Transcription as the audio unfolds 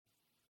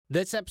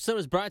This episode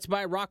is brought to you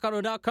by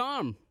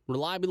RockAuto.com.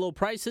 Reliable low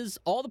prices,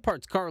 all the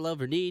parts car will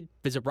ever need.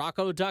 Visit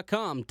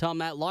RockAuto.com. Tell them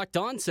that Locked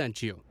On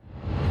sent you.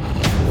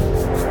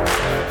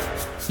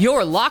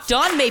 You're Locked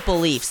On Maple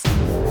Leafs,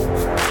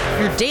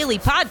 your daily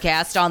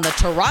podcast on the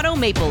Toronto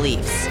Maple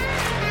Leafs.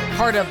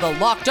 Part of the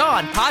Locked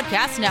On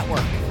Podcast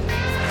Network.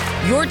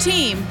 Your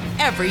team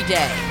every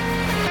day.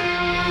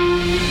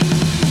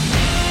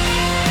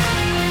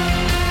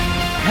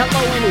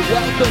 Hello and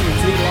welcome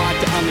to the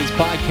Locked On Leafs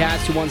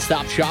podcast, your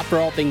one-stop shop for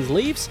all things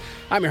Leafs.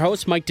 I'm your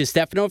host, Mike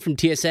DiStefano from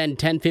TSN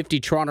 1050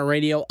 Toronto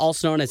Radio,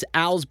 also known as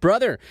Al's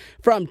brother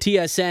from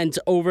TSN's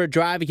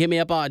Overdrive. Hit me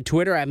up on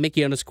Twitter at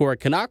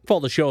Mickey_Canuck. Follow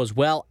the show as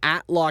well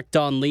at Locked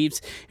On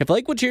Leafs. If you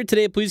like what you hear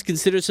today, please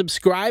consider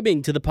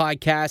subscribing to the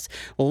podcast.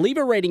 Leave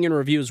a rating and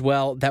review as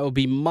well. That would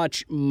be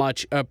much,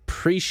 much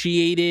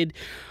appreciated.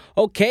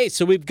 Okay,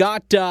 so we've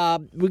got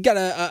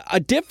a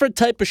different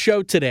type of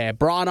show today. I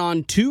brought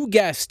on two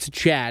guests to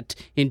chat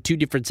in two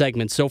different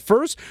segments. So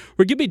first,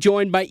 we're going to be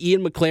joined by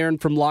Ian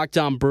McLaren from Locked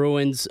On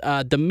Bruins.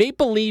 The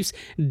Maple Leafs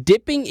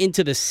dipping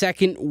into the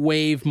second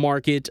wave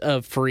market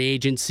of free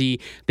agency.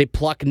 They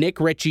pluck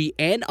Nick Ritchie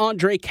and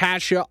Ondrej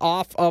Kase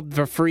off of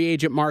the free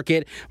agent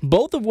market,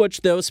 both of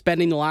which, though,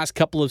 spending the last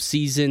couple of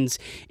seasons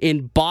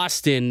in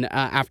Boston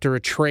after a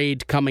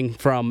trade coming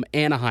from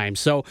Anaheim.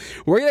 So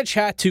we're going to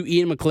chat to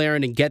Ian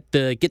McLaren and get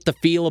the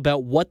feel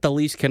about what the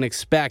Leafs can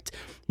expect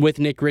with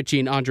Nick Ritchie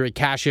and Ondrej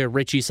Kase.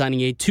 Ritchie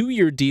signing a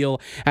 2-year deal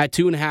at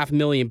 $2.5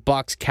 million.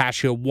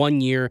 Kase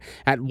 1 year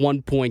at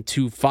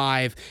 1.25.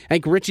 I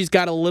think Ritchie's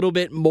got a little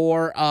bit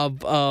more of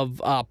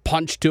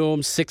punch to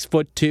him.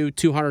 6'2",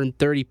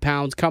 230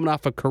 pounds, coming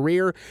off a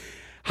career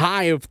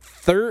high of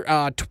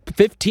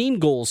 15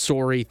 goals.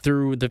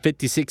 Through the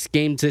 56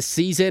 games this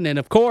season, and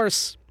of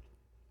course,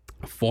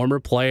 former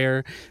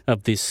player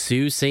of the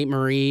Sault Ste.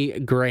 Marie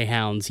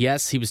Greyhounds.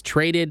 Yes, he was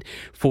traded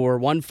for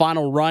one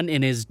final run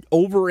in his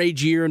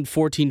overage year in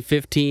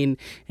 14-15,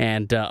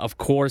 and of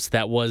course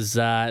that was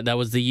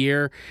the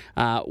year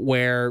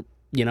where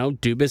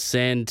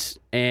Dubas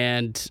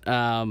and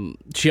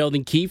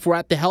Sheldon Keefe were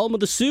at the helm of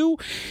the Sioux.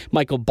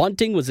 Michael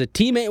Bunting was a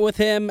teammate with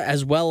him,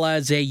 as well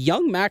as a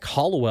young Mac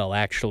Hollowell,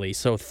 actually.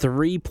 So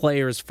 3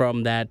 players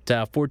from that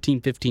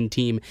 14-15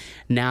 team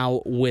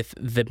now with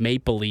the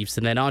Maple Leafs.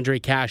 And then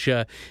Ondrej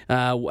Kase,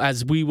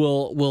 as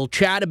we'll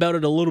chat about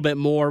it a little bit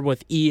more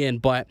with Ian,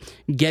 but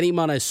getting him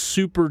on a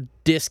super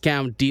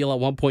discount deal at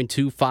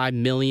 $1.25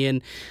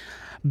 million.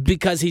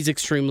 Because he's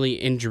extremely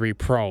injury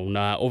prone.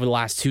 Over the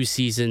last 2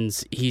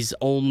 seasons, he's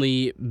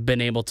only been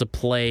able to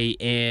play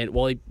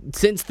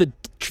since the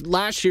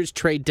last year's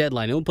trade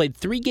deadline. He only played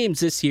 3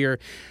 games this year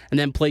and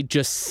then played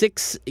just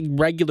 6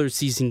 regular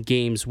season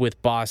games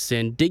with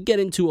Boston. Did get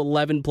into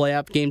 11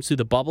 playoff games through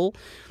the bubble,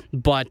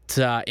 but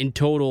in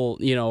total,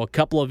 a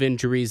couple of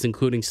injuries,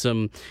 including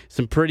some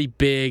pretty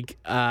big,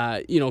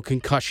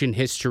 concussion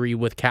history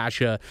with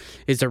Kase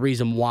is the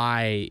reason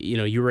why,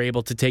 you were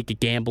able to take a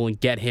gamble and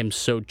get him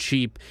so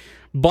cheap.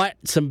 But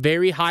some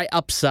very high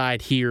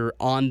upside here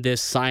on this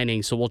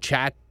signing. So we'll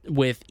chat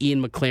with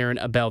Ian McLaren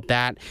about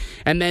that.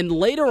 And then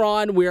later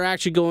on, we're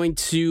actually going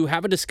to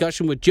have a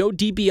discussion with Joe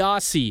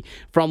DiBiase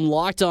from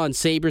Locked On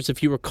Sabres.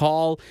 If you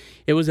recall,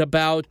 it was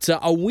about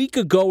a week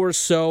ago or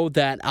so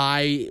that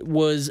I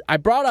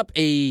brought up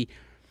it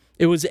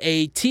was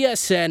a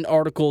TSN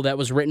article that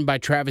was written by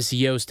Travis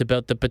Yost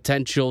about the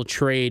potential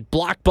trade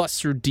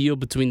blockbuster deal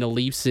between the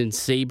Leafs and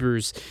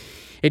Sabres.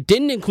 It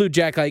didn't include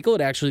Jack Eichel.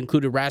 It actually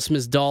included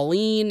Rasmus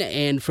Dahlin,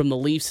 and from the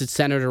Leafs, it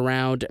centered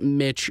around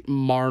Mitch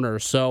Marner.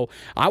 So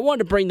I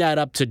wanted to bring that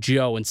up to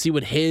Joe and see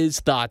what his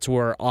thoughts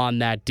were on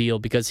that deal,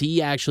 because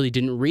he actually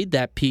didn't read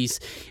that piece,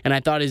 and I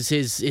thought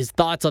his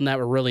thoughts on that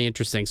were really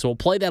interesting. So we'll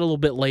play that a little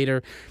bit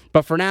later.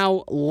 But for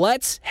now,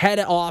 let's head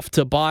off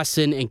to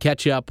Boston and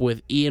catch up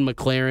with Ian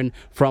McLaren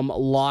from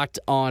Locked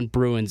On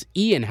Bruins.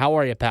 Ian, how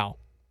are you, pal?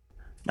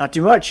 Not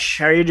too much.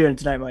 How are you doing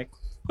tonight, Mike?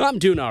 I'm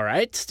doing all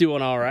right. It's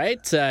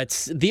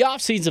the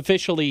offseason's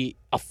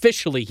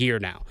officially here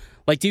now.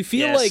 Like, do you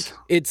feel like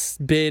it's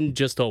been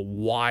just a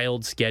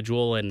wild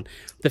schedule, and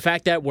the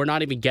fact that we're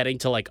not even getting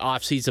to like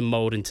offseason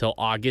mode until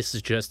August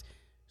is just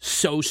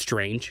so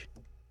strange?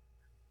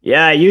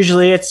 Yeah,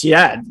 usually it's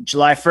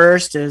July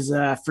 1st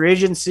is free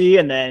agency,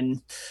 and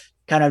then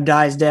kind of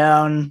dies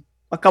down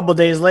a couple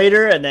days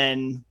later, and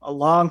then a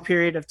long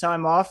period of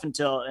time off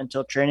until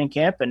training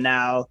camp. And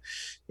now,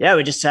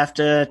 we just have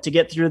to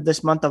get through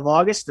this month of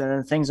August, and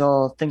then things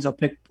will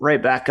pick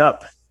right back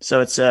up. So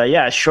it's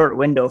a short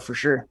window for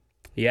sure.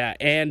 Yeah,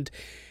 and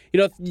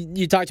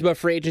you talked about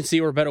free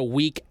agency. We're about a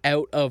week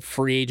out of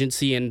free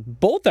agency, and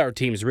both our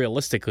teams,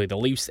 realistically, the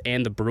Leafs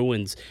and the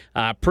Bruins,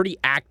 pretty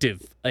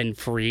active in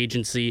free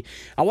agency.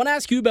 I want to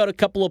ask you about a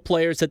couple of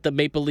players that the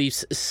Maple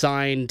Leafs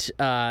signed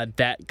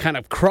that kind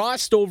of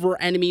crossed over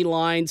enemy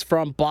lines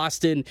from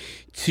Boston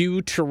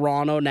to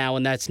Toronto now,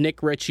 and that's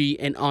Nick Ritchie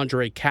and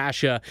Ondrej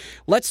Kase.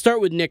 Let's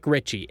start with Nick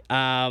Ritchie.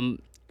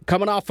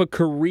 Coming off a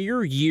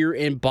career year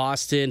in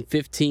Boston,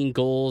 15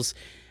 goals.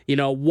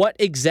 What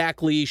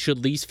exactly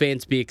should Leafs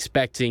fans be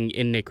expecting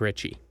in Nick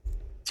Ritchie?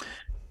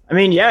 I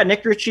mean, yeah,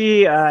 Nick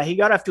Ritchie, he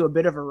got off to a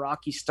bit of a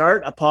rocky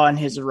start upon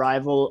his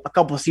arrival a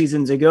couple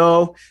seasons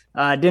ago.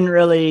 Didn't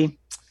really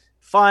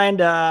find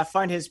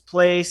his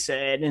place,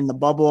 and in the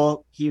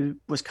bubble, he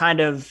was kind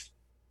of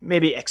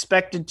maybe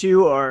expected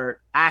to, or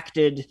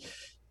acted,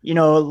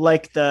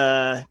 like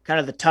the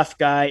kind of the tough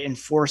guy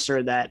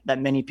enforcer that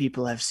many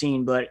people have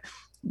seen. But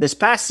this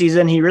past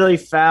season, he really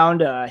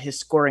found his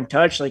scoring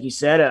touch, like you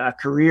said, a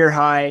career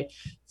high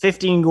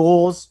 15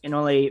 goals in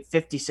only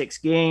 56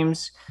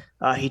 games.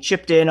 He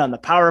chipped in on the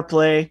power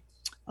play.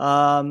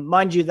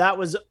 Mind you, that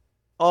was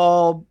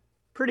all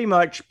pretty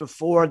much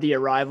before the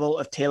arrival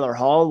of Taylor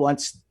Hall.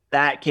 Once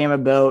that came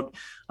about,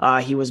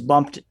 he was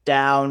bumped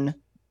down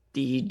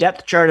the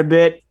depth chart a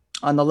bit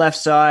on the left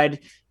side.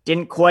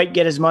 Didn't quite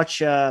get as much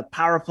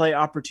power play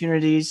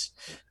opportunities.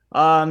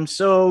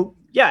 So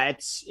yeah,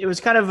 it was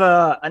kind of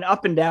an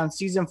up and down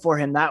season for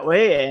him that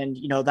way. And,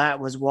 that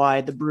was why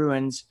the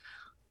Bruins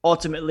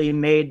ultimately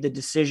made the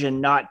decision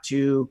not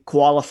to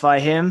qualify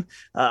him,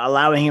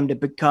 allowing him to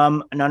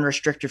become an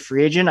unrestricted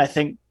free agent. I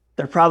think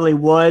there probably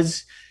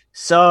was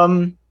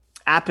some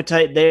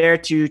appetite there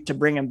to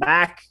bring him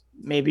back,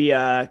 maybe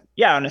on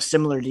a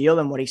similar deal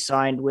than what he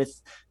signed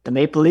with the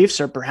Maple Leafs,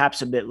 or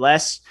perhaps a bit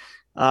less.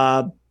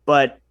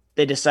 But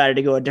they decided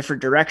to go a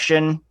different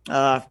direction.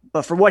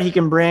 But for what he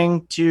can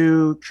bring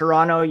to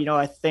Toronto,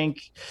 I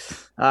think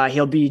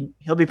he'll be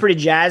pretty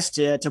jazzed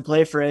to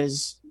play for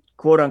his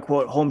quote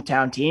unquote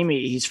hometown team.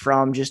 He's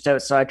from just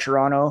outside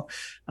Toronto,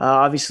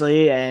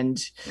 obviously. And,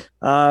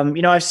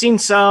 I've seen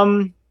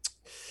some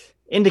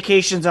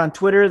indications on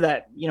Twitter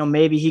that,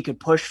 maybe he could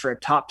push for a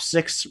top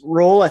 6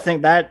 role. I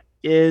think that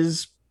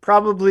is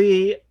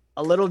probably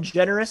a little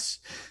generous.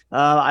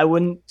 I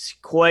wouldn't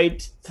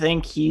quite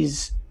think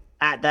he's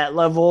at that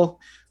level.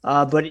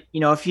 But,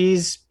 if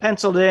he's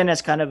penciled in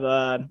as kind of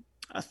a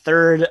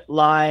third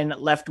line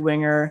left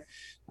winger,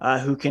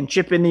 who can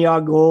chip in the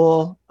odd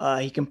goal.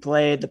 He can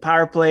play the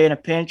power play in a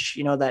pinch,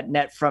 that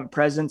net front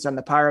presence on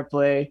the power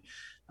play,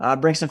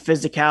 bring some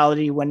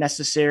physicality when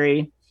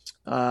necessary,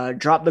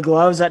 drop the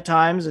gloves at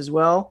times as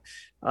well.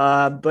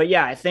 But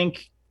yeah, I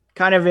think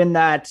kind of in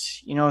that,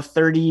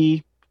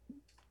 30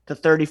 to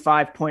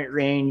 35 point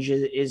range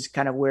is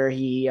kind of where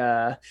he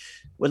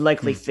would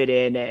likely fit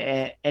in.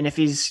 And if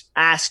he's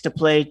asked to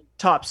play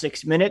top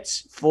 6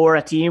 minutes for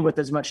a team with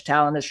as much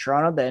talent as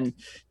Toronto, then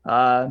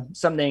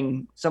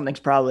something's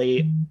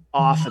probably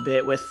off a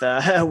bit with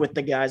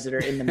the guys that are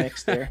in the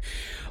mix there.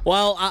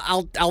 Well,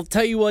 I'll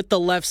tell you what the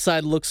left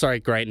side looks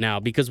like right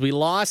now, because we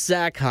lost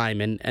Zach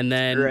Hyman, and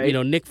then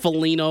right. Nick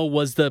Foligno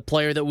was the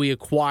player that we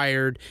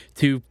acquired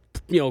to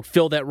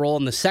fill that role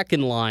in the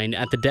second line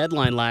at the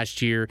deadline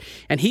last year,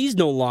 and he's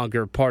no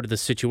longer part of the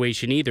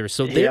situation either.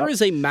 So there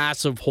is a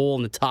massive hole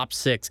in the top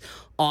 6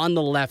 on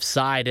the left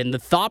side, and the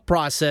thought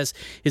process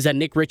is that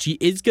Nick Ritchie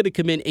is going to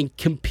come in and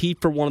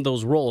compete for one of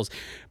those roles.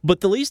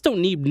 But the Leafs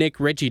don't need Nick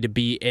Ritchie to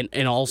be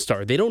an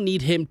all-star. They don't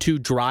need him to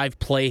drive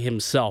play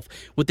himself.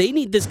 What they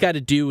need this guy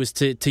to do is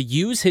to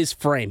use his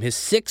frame, his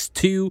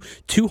 6'2",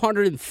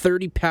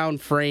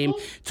 230-pound frame,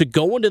 to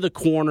go into the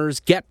corners,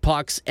 get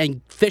pucks,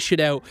 and fish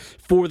it out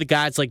for the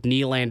guys like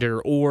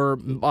Nylander or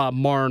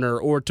Marner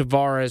or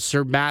Tavares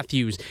or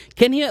Matthews.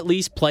 Can he at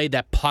least play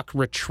that puck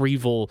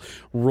retrieval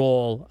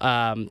role?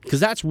 Because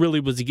that's really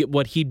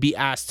what he'd be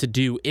asked to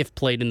do if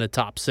played in the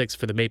top 6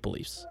 for the Maple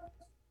Leafs.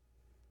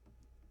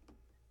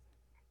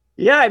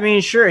 Yeah, I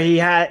mean, sure, he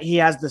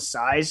has the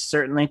size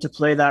certainly to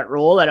play that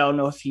role. I don't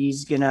know if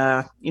he's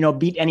gonna,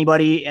 beat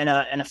anybody in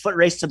a foot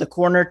race to the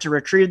corner to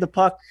retrieve the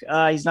puck.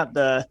 He's not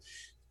the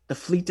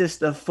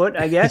fleetest of foot,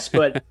 I guess,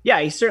 but yeah,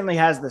 he certainly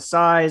has the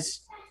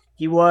size.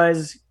 He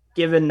was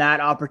given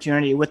that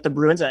opportunity with the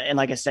Bruins, and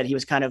like I said, he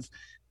was kind of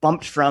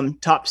bumped from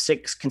top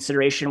 6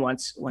 consideration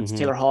once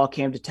Taylor Hall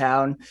came to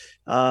town.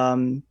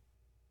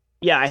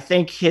 I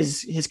think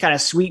his kind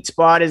of sweet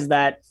spot is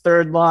that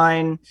third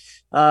line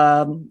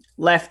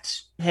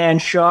left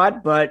hand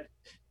shot. But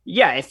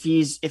yeah, if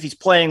he's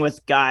playing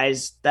with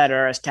guys that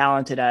are as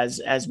talented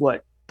as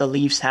what the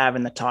Leafs have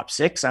in the top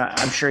 6,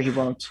 I'm sure he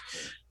won't,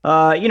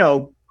 I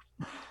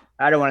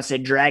don't want to say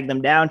drag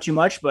them down too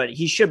much, but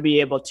he should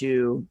be able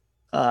to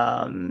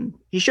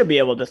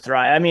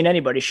thrive. I mean,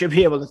 anybody should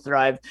be able to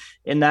thrive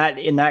in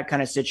that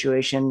kind of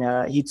situation.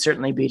 He'd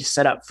certainly be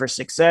set up for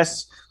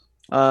success.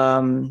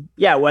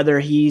 Whether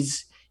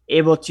he's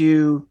able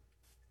to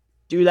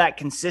do that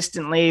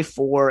consistently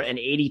for an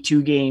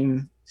 82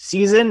 game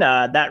season,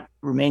 that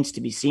remains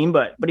to be seen,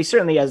 but he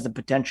certainly has the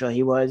potential.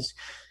 He was,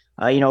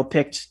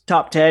 picked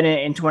top 10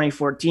 in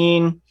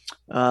 2014.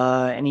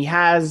 And he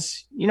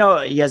has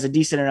a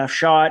decent enough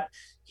shot.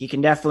 He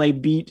can definitely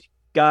beat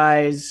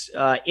guys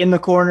in the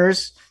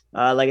corners.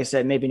 Like I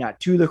said, maybe not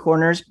to the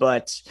corners,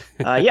 but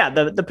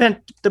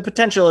the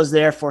potential is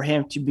there for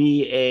him to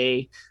be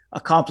a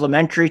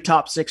complimentary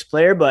top 6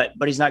 player, but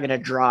he's not going to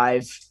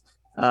drive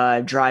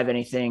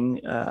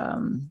anything.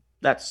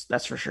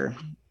 That's for sure.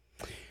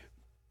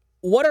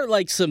 What are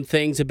like some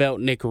things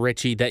about Nick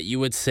Ritchie that you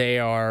would say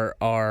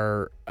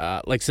are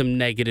like some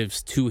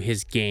negatives to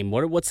his game?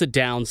 What's the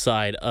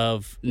downside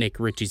of Nick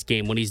Ritchie's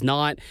game when he's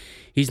not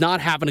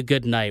having a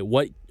good night?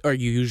 What are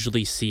you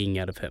usually seeing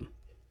out of him?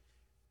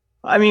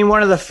 I mean,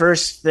 one of the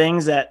first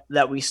things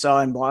that we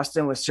saw in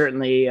Boston was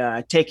certainly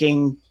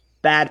taking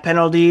bad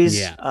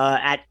penalties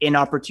at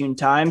inopportune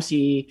times.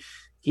 He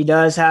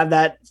does have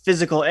that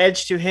physical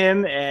edge to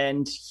him,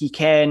 and he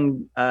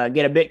can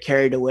get a bit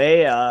carried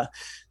away.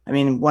 I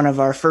mean, one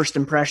of our first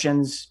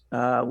impressions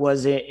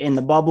was in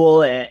the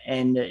bubble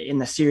and in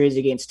the series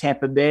against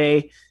Tampa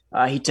Bay.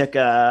 He took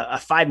a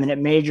 5-minute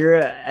major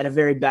at a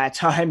very bad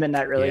time, and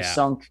that really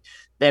sunk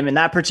them in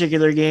that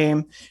particular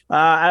game.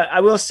 I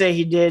will say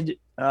he did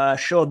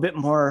show a bit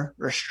more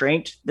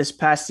restraint this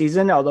past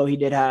season, although he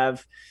did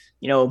have,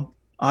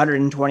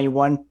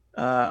 121.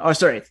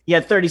 He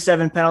had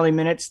 37 penalty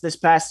minutes this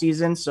past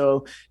season,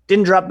 so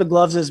didn't drop the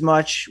gloves as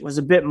much, was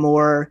a bit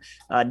more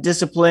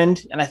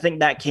disciplined. And I think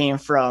that came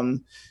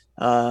from,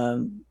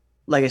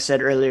 like I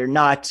said earlier,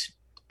 not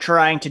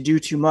trying to do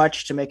too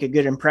much to make a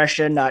good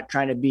impression, not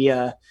trying to be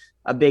a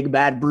big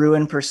bad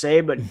Bruin per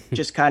se, but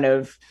just kind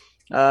of,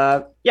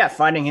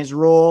 finding his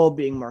role,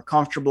 being more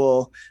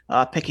comfortable,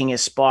 picking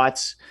his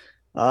spots.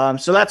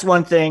 So that's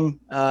one thing,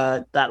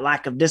 that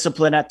lack of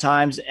discipline at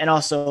times. And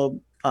also,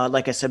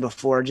 like I said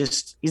before,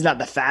 just he's not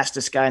the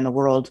fastest guy in the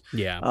world.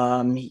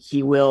 Yeah.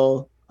 He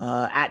will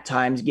at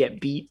times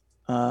get beat.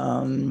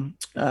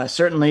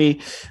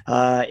 Certainly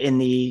in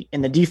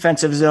the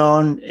defensive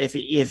zone if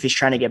he's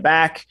trying to get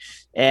back,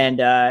 and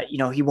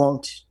he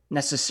won't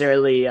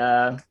necessarily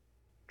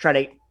try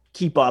to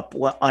keep up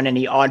on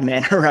any odd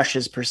man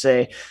rushes per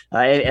se,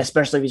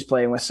 especially if he's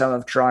playing with some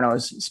of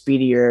Toronto's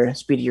speedier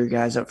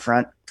guys up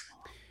front.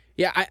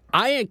 Yeah,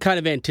 I kind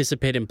of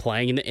anticipate him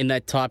playing in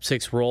that top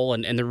six role,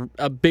 and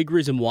a big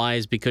reason why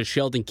is because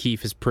Sheldon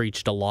Keefe has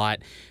preached a lot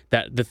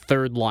that the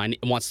third line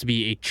wants to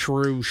be a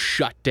true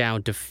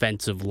shutdown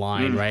defensive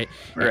line, right?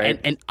 Right.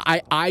 And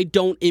I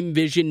don't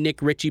envision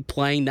Nick Ritchie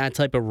playing that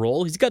type of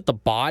role. He's got the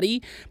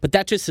body, but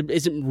that just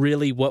isn't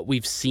really what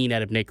we've seen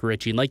out of Nick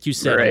Ritchie. And like you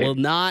said, right. Well,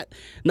 not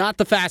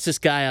the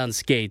fastest guy on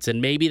skates,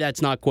 and maybe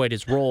that's not quite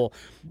his role.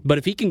 But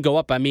if he can go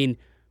up, I mean,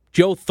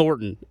 Joe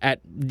Thornton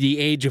at the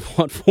age of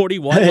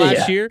 41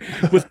 last year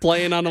was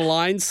playing on a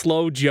line.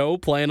 Slow Joe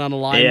playing on a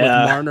line with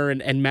Marner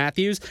and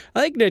Matthews. I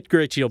think Nick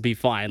Ritchie will be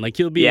fine. Like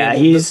he'll be. Yeah,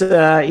 he's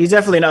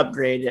definitely an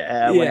upgrade.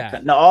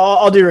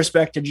 All due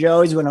respect to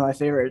Joe, he's one of my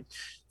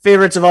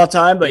favorites of all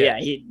time. But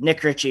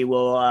Nick Ritchie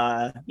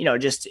will,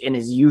 just in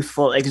his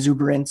youthful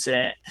exuberance,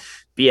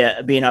 be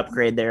an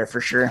upgrade there for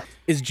sure.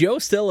 Is Joe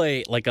still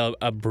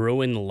a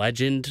Bruin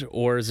legend,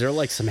 or is there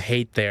like some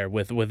hate there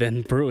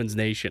within Bruins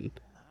Nation?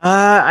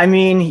 I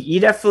mean, he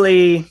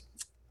definitely,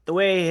 the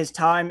way his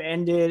time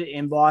ended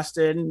in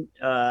Boston,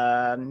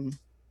 a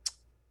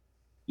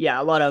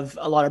lot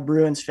of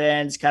Bruins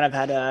fans kind of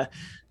had a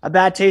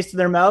bad taste in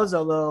their mouths,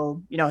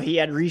 although, he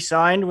had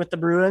re-signed with the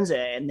Bruins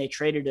and they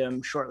traded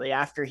him shortly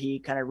after he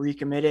kind of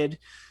recommitted.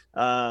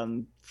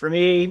 For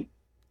me,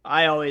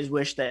 I always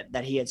wish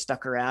that he had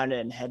stuck around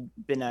and had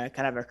been a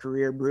kind of a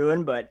career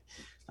Bruin, but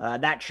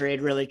that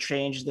trade really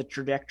changed the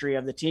trajectory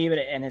of the team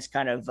and his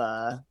kind of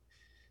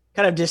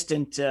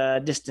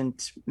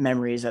distant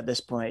memories at this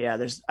point. Yeah,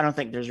 I don't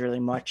think there's really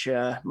much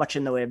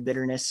in the way of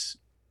bitterness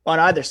on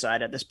either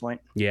side at this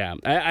point. Yeah,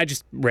 I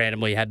just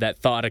randomly had that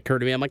thought occur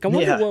to me. I'm like, I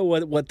wonder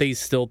what they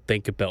still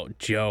think about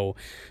Joe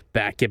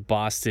back at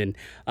Boston.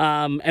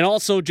 And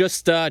also,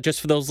 just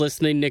for those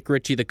listening, Nick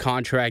Ritchie, the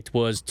contract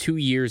was 2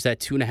 years at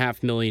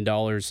 $2.5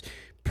 million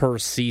per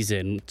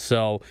season.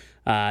 So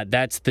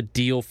that's the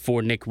deal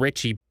for Nick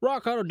Ritchie.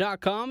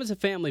 RockAuto.com is a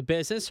family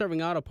business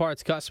serving auto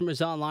parts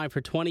customers online for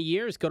 20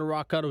 years. Go to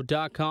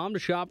RockAuto.com to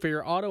shop for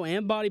your auto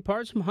and body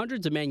parts from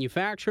hundreds of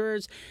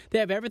manufacturers. They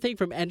have everything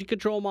from engine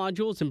control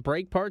modules and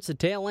brake parts to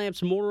tail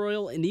lamps, motor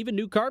oil, and even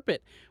new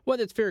carpet.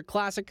 Whether it's for your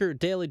classic or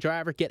daily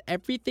driver, get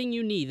everything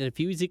you need in a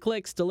few easy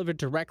clicks delivered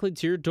directly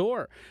to your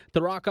door. The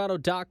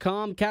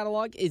RockAuto.com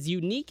catalog is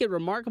unique and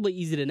remarkably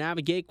easy to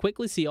navigate.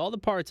 Quickly see all the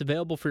parts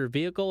available for your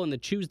vehicle and then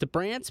choose the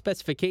brand,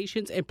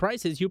 specifications, and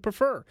prices you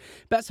prefer.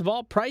 Best of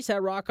all, price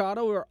at Rock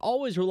Auto are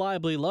always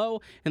reliably low,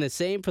 and the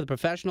same for the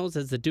professionals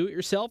as the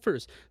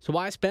do-it-yourselfers. So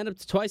why spend up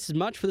to twice as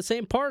much for the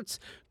same parts?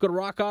 Go to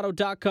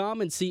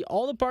rockauto.com and see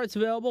all the parts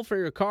available for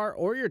your car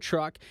or your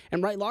truck,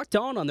 and write Locked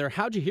On their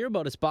How'd You Hear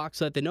About Us box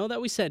so that they know that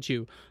we sent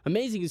you.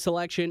 Amazing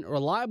selection,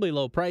 reliably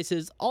low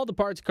prices, all the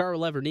parts a car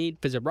will ever need.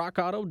 Visit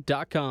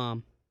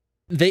rockauto.com.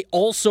 They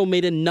also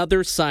made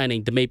another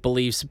signing, the Maple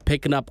Leafs,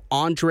 picking up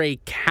Ondrej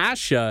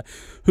Kase,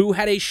 who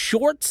had a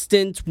short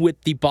stint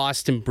with the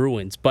Boston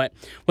Bruins. But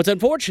what's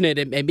unfortunate,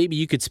 and maybe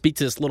you could speak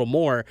to this a little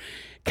more,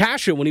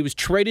 Kase, when he was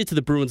traded to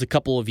the Bruins a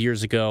couple of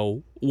years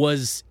ago,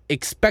 was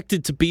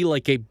expected to be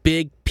like a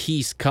big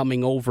piece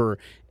coming over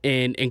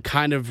and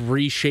kind of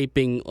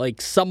reshaping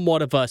like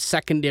somewhat of a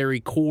secondary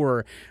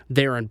core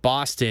there in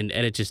Boston,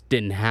 and it just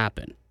didn't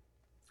happen.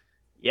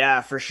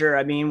 Yeah, for sure.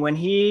 I mean, when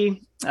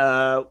he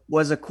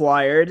was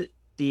acquired,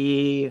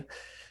 the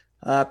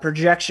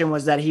projection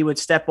was that he would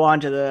step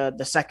onto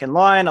the second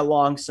line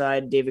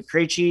alongside David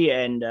Krejci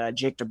and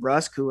Jake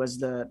DeBrusk, who was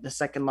the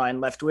second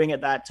line left wing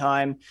at that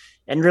time,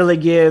 and really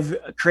give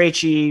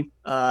Krejci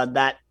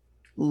that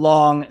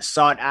long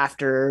sought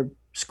after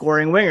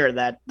scoring winger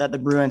that the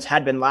Bruins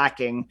had been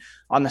lacking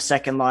on the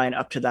second line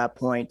up to that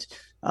point.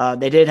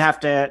 They did have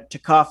to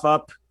cough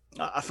up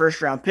a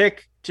first round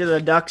pick to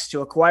the Ducks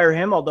to acquire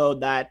him, although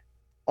that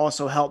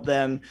also helped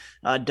them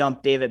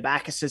dump David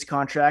Backes's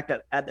contract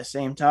at the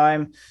same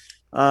time.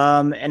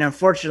 And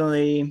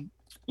unfortunately,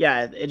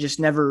 it just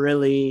never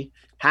really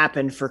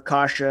happened for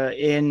Kase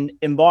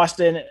in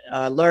Boston,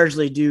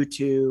 largely due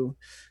to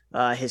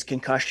his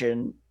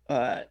concussion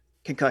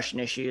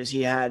issues.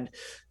 He had,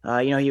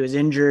 he was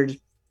injured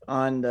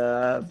on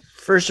the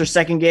first or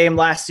second game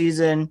last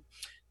season,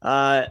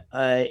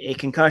 a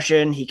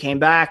concussion. He came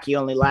back. He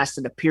only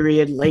lasted a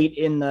period late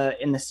in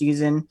the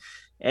season.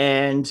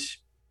 And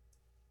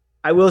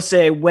I will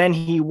say, when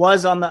he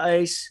was on the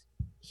ice,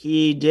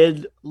 he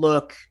did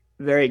look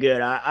very good.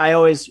 I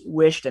always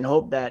wished and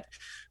hoped that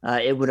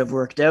it would have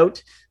worked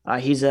out.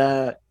 He's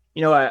a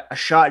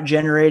shot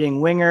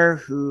generating winger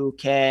who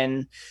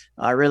can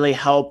really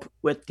help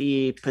with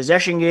the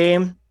possession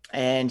game.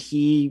 And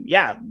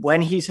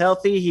when he's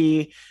healthy,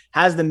 he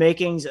has the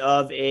makings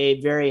of a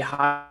very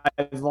high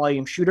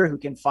volume shooter who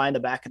can find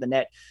the back of the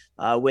net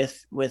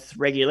with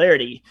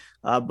regularity.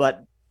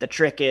 But the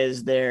trick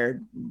is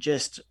they're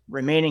just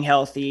remaining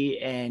healthy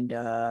and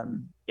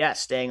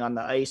staying on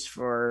the ice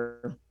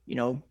for,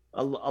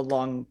 a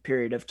long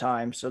period of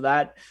time. So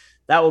that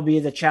will be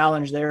the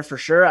challenge there for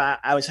sure.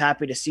 I was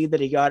happy to see that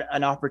he got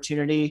an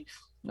opportunity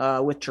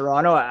with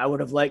Toronto. I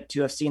would have liked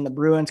to have seen the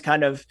Bruins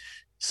kind of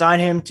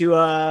sign him to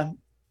a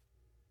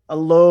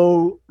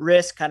low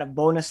risk kind of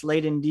bonus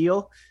laden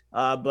deal.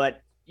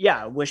 But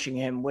wishing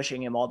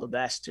him all the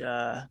best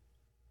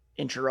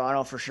in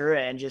Toronto for sure.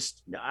 And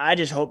I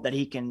just hope that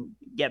he can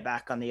get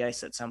back on the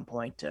ice at some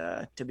point,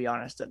 to be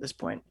honest, at this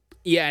point.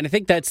 Yeah, and I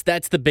think that's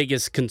the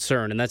biggest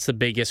concern, and that's the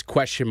biggest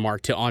question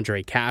mark to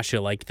Ondrej Kase.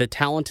 Like, the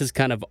talent has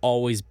kind of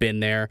always been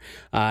there.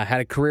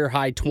 Had a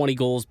career-high 20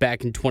 goals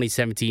back in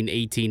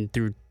 2017-18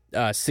 through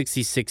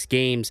 66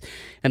 games,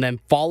 and then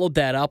followed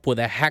that up with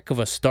a heck of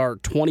a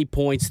start, 20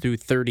 points through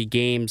 30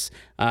 games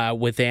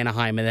with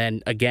Anaheim, and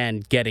then,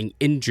 again, getting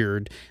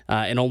injured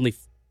and only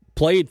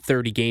played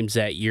 30 games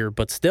that year,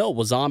 but still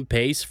was on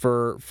pace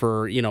for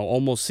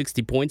almost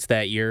 60 points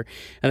that year.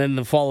 And then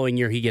the following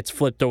year, he gets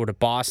flipped over to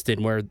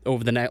Boston, where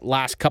over the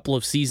last couple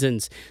of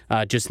seasons,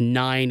 just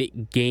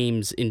 9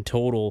 games in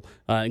total,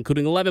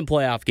 including 11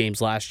 playoff games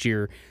last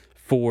year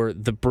for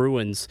the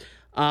Bruins.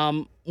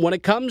 When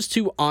it comes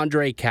to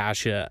Ondrej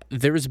Kase,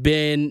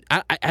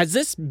 has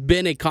this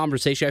been a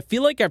conversation? I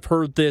feel like I've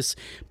heard this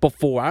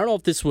before. I don't know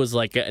if this was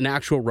like an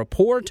actual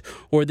report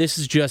or this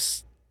is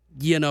just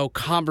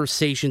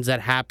conversations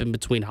that happen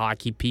between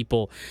hockey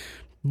people.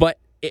 But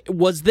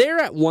was there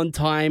at one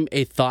time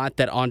a thought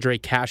that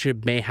Ondrej Kase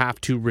may have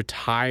to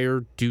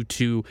retire due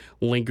to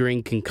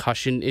lingering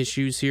concussion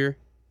issues here?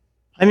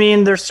 I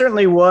mean, there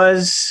certainly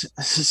was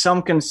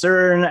some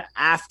concern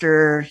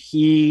after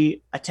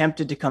he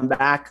attempted to come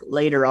back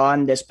later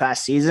on this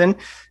past season.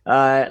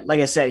 Like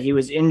I said, he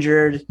was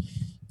injured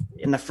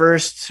in the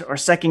first or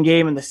second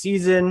game of the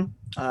season.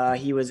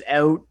 He was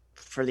out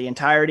for the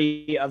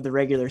entirety of the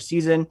regular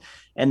season.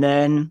 And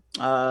then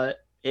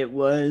it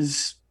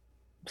was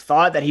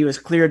thought that he was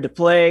cleared to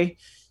play,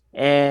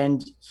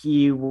 and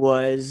he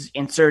was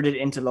inserted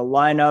into the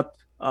lineup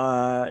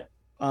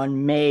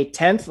on May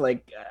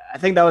 10th. I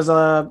think that was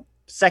a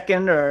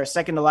second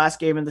to last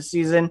game of the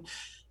season.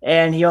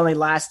 And he only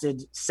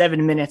lasted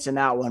 7 minutes in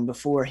that one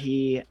before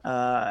he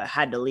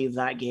had to leave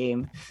that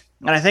game.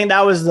 And I think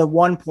that was the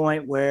one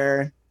point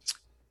where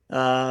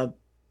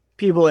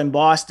people in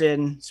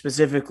Boston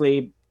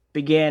specifically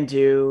began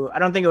to, I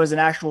don't think it was an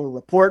actual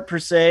report per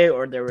se,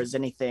 or there was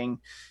anything,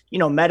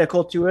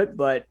 medical to it,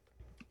 but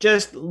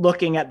just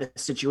looking at the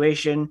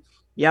situation,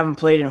 you haven't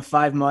played in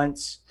 5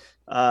 months.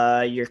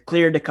 You're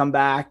cleared to come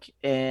back,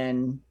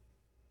 and,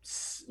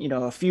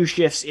 a few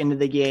shifts into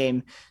the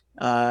game,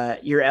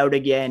 you're out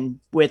again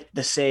with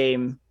the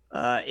same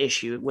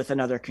issue, with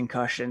another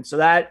concussion. So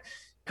that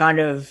kind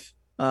of,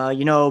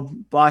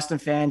 Boston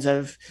fans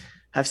have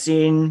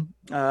seen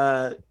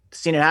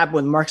it happen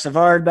with Mark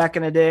Savard back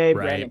in the day.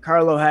 Right. Brandon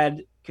Carlo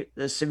had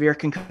the severe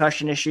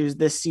concussion issues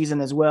this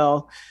season as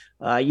well.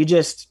 You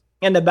just,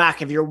 in the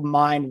back of your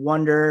mind,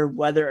 wonder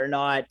whether or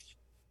not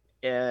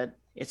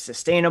it's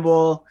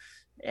sustainable,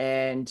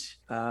 and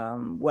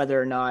whether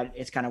or not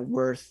it's kind of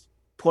worth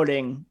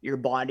putting your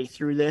body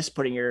through this,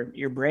 putting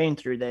your brain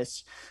through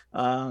this.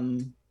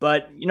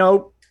 But,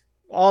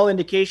 all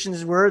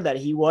indications were that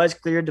he was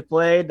cleared to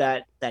play,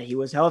 that he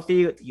was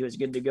healthy, he was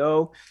good to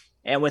go.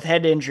 And with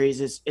head injuries,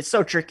 it's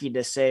so tricky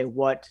to say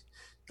what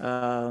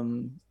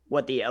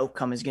the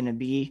outcome is going to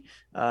be.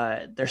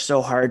 They're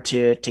so hard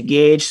to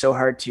gauge, so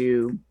hard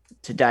to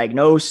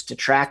diagnose, to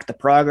track the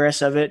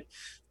progress of it.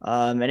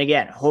 And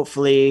again,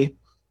 hopefully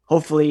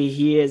hopefully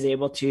he is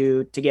able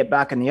to get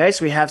back on the ice.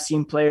 We have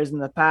seen players in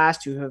the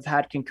past who have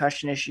had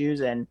concussion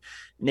issues, and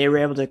they were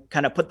able to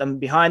kind of put them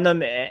behind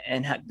them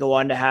and go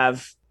on to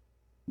have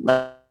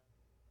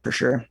for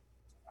sure.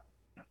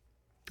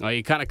 Well,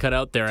 you kind of cut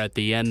out there at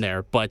the end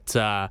there, but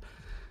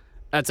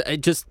that's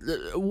just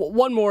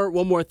one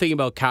more thing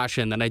about Kase,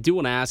 and then I do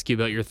want to ask you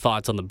about your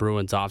thoughts on the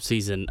Bruins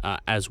offseason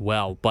as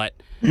well. But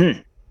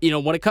when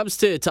it comes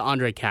to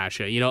Ondrej Kase,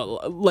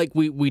 like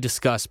we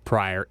discussed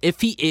prior,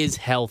 if he is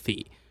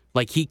healthy,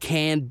 like he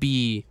can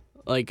be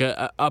like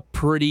a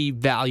pretty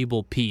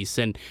valuable piece,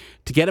 and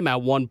to get him at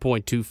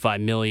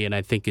 $1.25 million,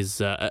 I think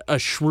is a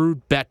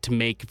shrewd bet to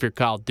make if you're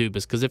Kyle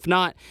Dubas, because if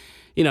not,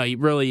 you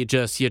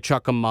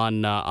chuck him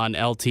on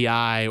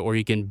LTI, or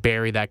you can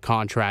bury that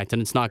contract,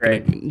 and it's not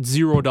going to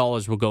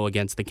 $0 will go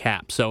against the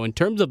cap. So in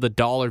terms of the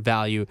dollar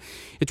value,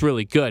 it's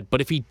really good.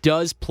 But if he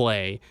does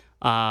play,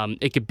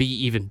 it could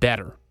be even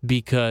better,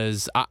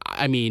 because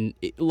I mean,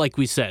 like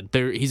we said,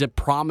 he's a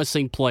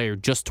promising player,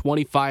 just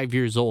 25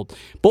 years old.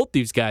 Both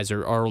these guys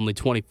are only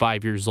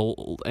 25 years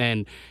old,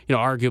 and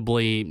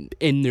arguably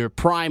in their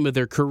prime of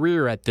their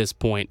career at this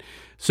point.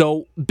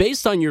 So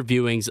based on your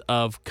viewings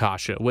of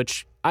Kase,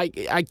 which I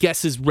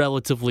guess is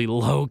relatively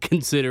low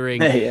considering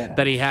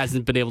that he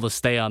hasn't been able to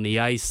stay on the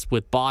ice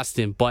with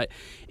Boston. But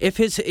if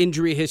his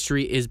injury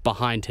history is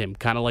behind him,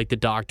 kind of like the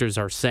doctors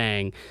are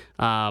saying,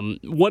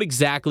 what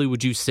exactly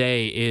would you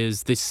say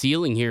is the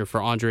ceiling here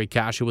for Ondrej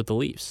Kase with the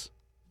Leafs?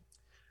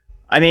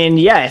 I mean,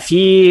 if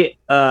he,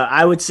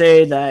 I would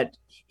say that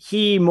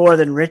he more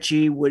than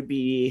Ritchie would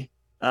be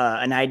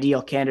an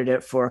ideal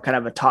candidate for kind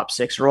of a top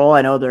six role.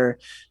 I know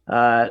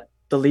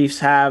the Leafs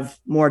have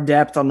more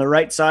depth on the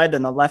right side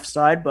than the left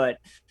side, but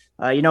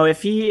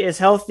if he is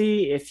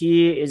healthy, if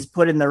he is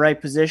put in the right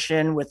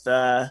position with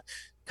kind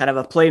of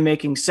a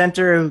playmaking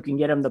center who can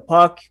get him the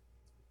puck,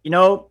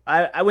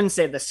 I wouldn't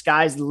say the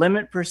sky's the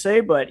limit per se,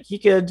 but he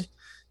could,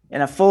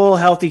 in a full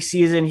healthy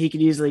season, he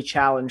could easily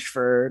challenge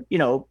for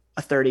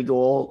a 30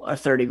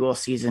 goal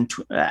season,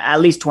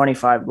 at least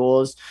 25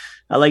 goals.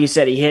 Like you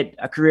said, he hit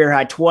a career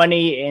high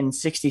 20 in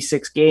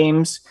 66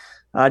 games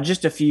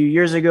just a few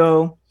years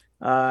ago.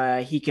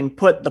 He can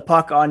put the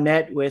puck on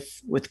net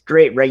with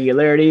great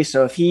regularity.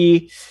 So if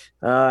he,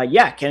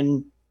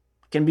 can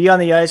be on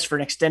the ice for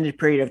an extended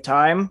period of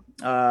time,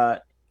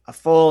 a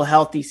full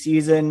healthy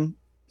season,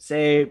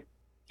 say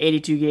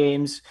 82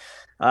 games,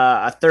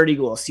 a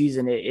 30-goal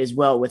season is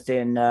well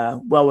within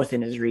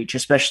his reach,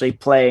 especially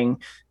playing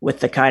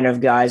with the kind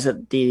of guys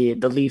that the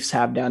Leafs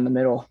have down the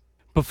middle.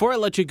 Before I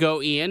let you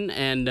go, Ian,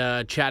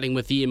 and chatting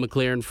with Ian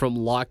McLaren from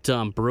Locked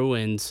On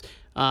Bruins,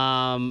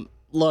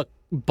 look,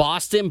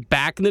 Boston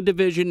back in the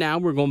division now.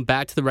 We're going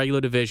back to the regular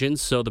division,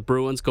 so the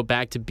Bruins go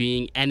back to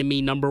being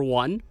enemy number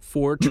one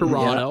for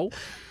Toronto.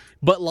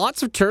 But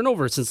lots of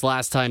turnover since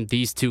last time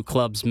these two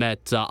clubs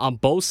met on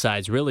both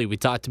sides, really. We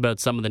talked about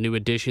some of the new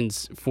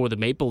additions for the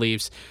Maple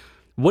Leafs.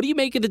 What do you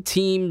make of the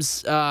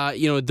team's,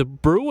 the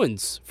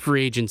Bruins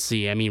free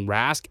agency? I mean,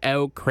 Rask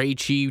out,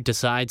 Krejci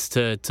decides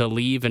to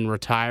leave and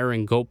retire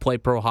and go play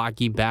pro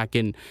hockey back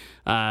in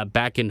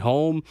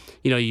home.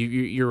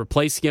 You're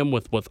replacing him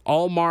with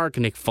Ullmark.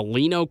 Nick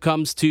Foligno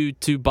comes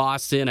to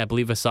Boston. I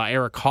believe I saw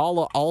Eric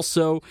Hall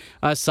also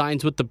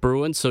signs with the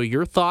Bruins. So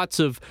your thoughts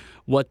of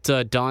what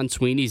Don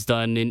Sweeney's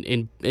done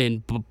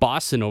in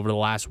Boston over the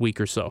last week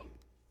or so?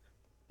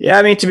 Yeah,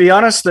 I mean, to be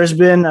honest, there's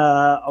been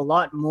a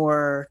lot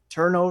more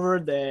turnover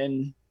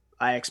than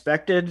I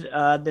expected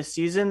this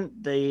season.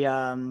 The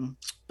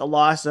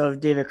loss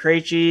of David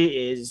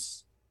Krejci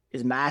is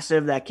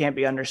massive. That can't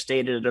be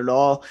understated at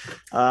all.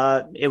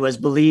 It was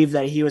believed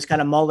that he was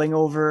kind of mulling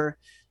over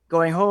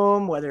going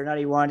home, whether or not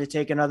he wanted to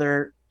take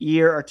another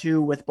year or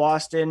two with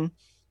Boston.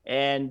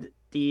 And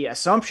the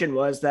assumption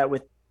was that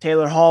with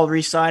Taylor Hall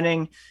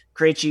re-signing,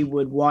 Krejci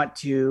would want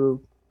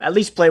to at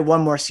least play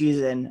one more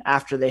season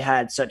after they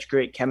had such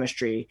great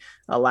chemistry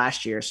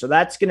last year. So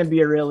that's going to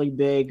be a really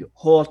big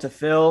hole to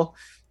fill.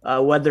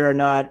 Whether or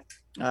not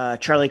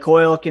Charlie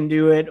Coyle can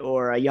do it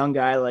or a young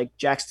guy like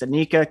Jack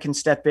Studnicka can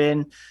step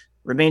in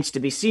remains to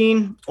be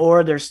seen,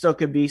 or there still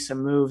could be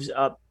some moves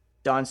up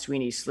Don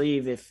Sweeney's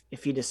sleeve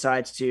if he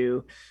decides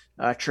to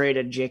trade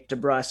a Jake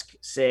DeBrusk,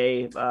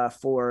 say,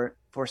 for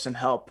some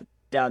help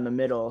down the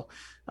middle.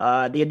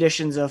 The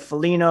additions of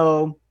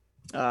Foligno,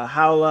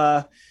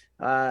 Haula,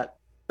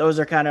 those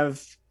are kind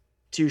of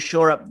to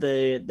shore up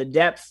the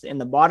depth in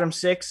the bottom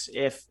six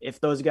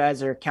if those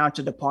guys are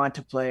counted upon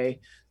to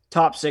play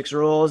top six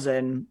roles,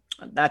 and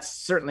that's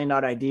certainly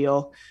not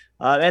ideal.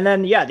 And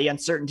then, the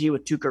uncertainty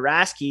with Tuukka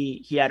Rask,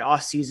 he had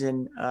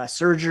off-season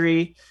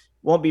surgery,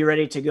 won't be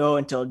ready to go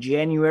until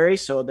January,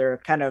 so they're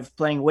kind of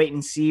playing wait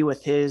and see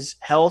with his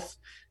health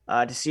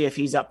to see if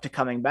he's up to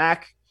coming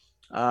back.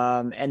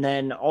 And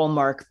then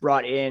Ullmark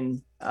brought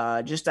in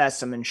just as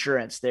some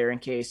insurance there in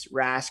case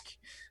Rask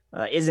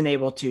isn't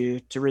able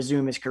to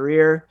resume his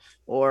career,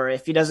 or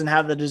if he doesn't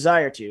have the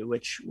desire to,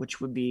 which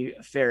would be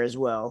fair as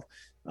well.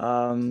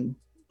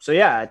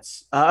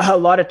 It's a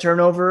lot of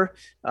turnover.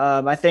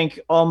 I think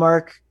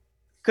Ullmark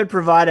could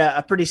provide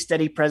a pretty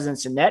steady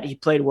presence in net. He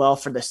played well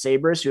for the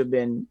Sabres, who have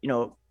been,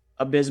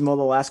 abysmal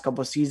the last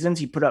couple of seasons.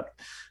 He put up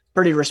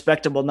pretty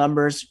respectable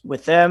numbers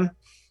with them.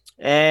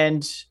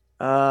 And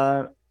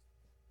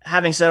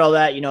having said all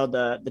that,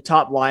 the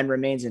top line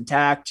remains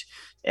intact.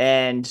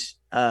 And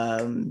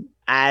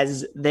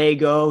as they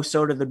go,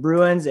 so do the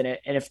Bruins. And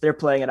if they're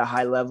playing at a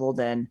high level,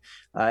 then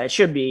it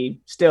should be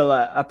still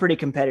a pretty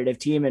competitive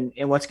team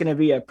in what's going to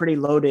be a pretty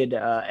loaded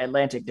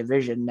Atlantic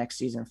division next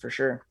season for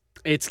sure.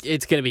 It's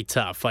going to be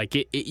tough. Like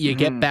you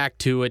get back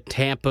to it,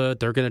 Tampa,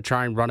 they're going to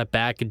try and run it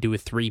back and do a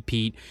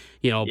three-peat.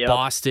 Yep.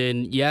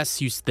 Boston,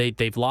 yes,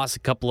 they've lost a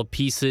couple of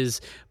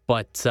pieces,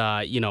 but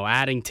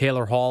adding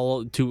Taylor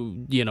Hall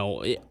to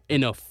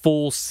in a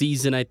full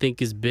season, I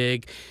think is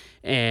big.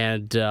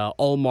 And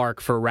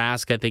Ullmark for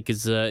Rask, I think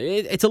it's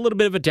a little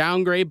bit of a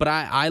downgrade, but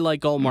I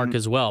like Ullmark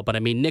as well. But I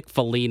mean, Nick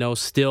Foligno,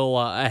 still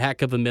a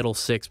heck of a middle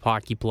six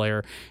hockey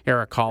player.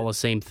 Erik Haula,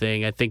 same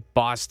thing. I think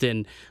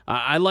Boston,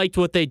 I liked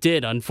what they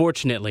did.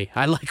 Unfortunately,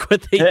 I like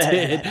what they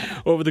did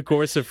over the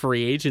course of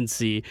free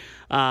agency.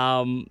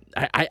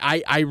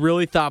 I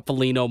really thought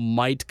Foligno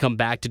might come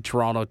back to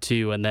Toronto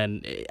too, and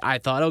then I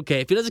thought,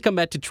 okay, if he doesn't come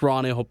back to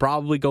Toronto, he'll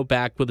probably go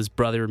back with his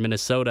brother in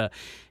Minnesota.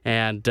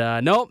 And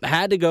nope,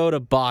 had to go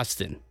to Boston.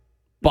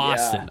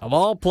 Boston, of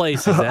all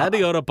places, had to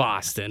go to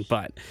Boston.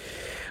 But,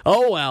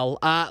 oh well.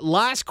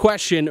 Last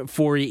question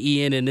for you,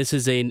 Ian, and this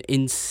is an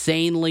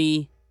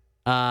insanely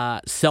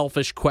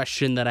selfish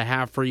question that I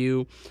have for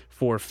you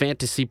for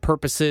fantasy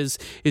purposes.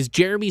 Is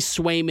Jeremy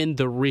Swayman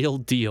the real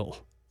deal?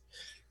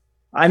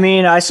 I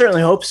mean, I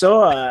certainly hope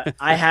so.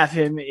 I have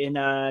him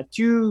in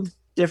 2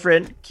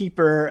 different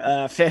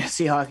keeper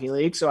fantasy hockey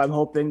leagues, so I'm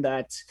hoping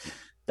that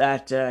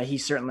he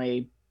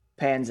certainly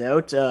pans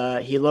out.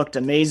 He looked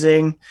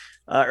amazing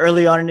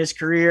early on in his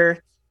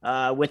career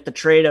with the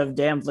trade of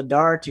Dan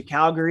Vladar to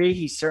Calgary.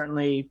 He's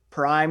certainly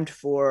primed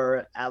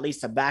for at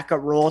least a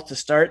backup role to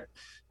start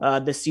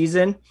this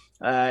season,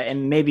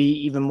 and maybe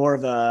even more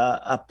of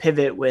a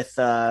pivot with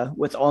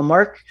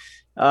Ullmark.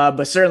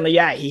 But certainly,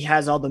 he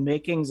has all the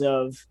makings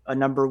of a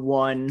number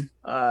one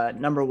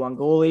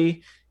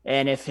goalie.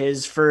 And if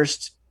his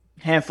first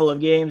handful of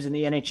games in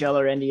the NHL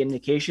are any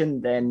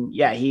indication, then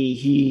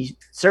he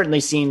certainly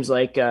seems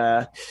like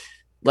the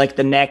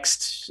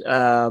next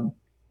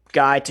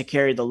guy to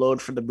carry the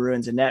load for the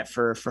Bruins in net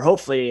for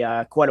hopefully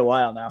quite a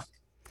while now.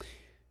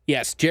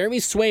 Yes, Jeremy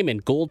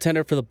Swayman,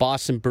 goaltender for the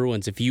Boston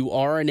Bruins. If you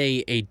are in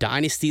a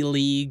dynasty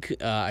league,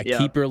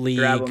 keeper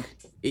league,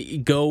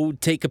 go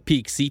take a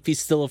peek, see if he's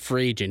still a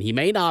free agent. He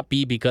may not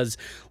be because,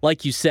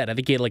 like you said, I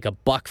think he had like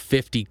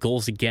 $150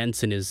 goals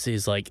against in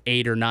his like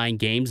 8 or 9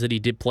 games that he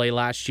did play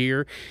last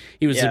year.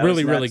 He was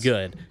really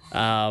good.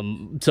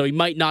 So he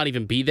might not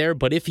even be there.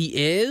 But if he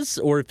is,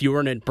 or if you're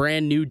in a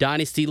brand new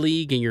dynasty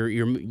league and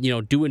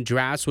you're doing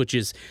drafts, which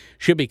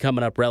should be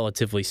coming up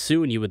relatively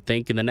soon, you would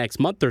think in the next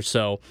month or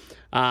so.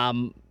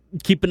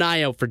 Keep an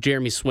eye out for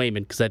Jeremy Swayman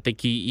because I think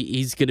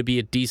he's going to be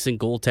a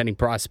decent goaltending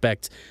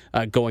prospect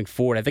going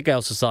forward. I think I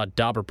also saw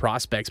Dobber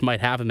Prospects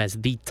might have him as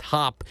the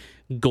top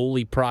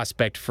goalie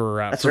prospect for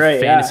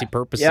fantasy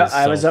purposes. Yeah,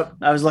 I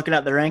was looking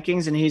at the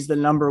rankings and he's the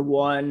number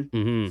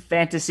 1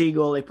 fantasy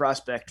goalie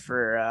prospect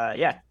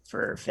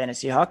for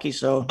fantasy hockey.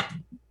 So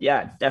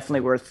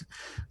definitely worth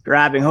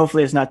grabbing.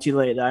 Hopefully it's not too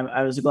late.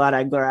 I was glad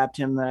I grabbed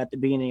him at the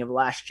beginning of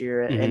last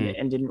year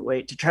and didn't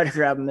wait to try to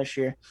grab him this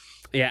year.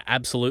 Yeah,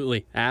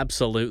 absolutely.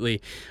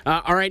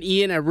 All right,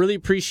 Ian, I really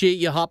appreciate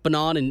you hopping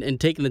on and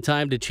taking the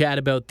time to chat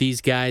about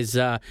these guys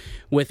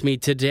with me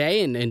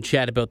today and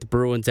chat about the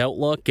Bruins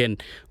outlook.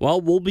 And, well,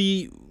 we'll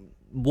be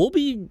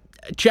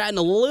chatting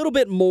a little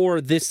bit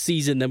more this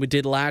season than we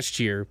did last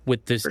year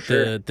with this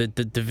the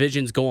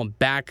divisions going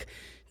back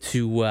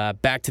to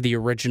the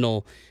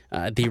original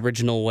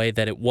way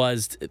that it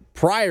was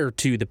prior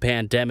to the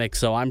pandemic.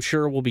 So I'm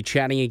sure we'll be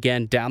chatting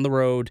again down the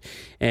road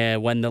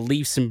when the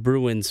Leafs and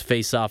Bruins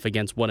face off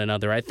against one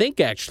another. I think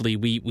actually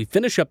we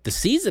finish up the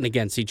season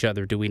against each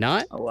other, do we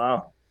not? Oh,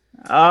 wow.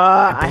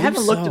 I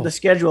haven't looked at the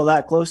schedule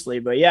that closely,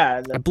 but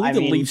I believe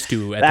the Leafs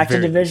do. Back to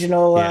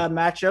divisional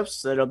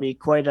matchups, it'll be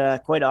quite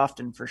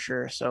often for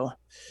sure. So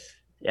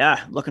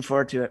looking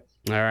forward to it.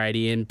 All right,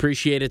 Ian.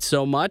 Appreciate it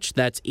so much.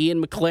 That's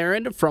Ian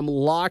McLaren from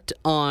Locked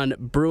On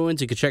Bruins.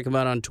 You can check him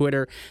out on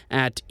Twitter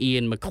at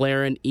Ian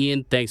McLaren.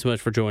 Ian, thanks so much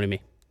for joining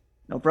me.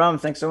 No problem.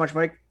 Thanks so much,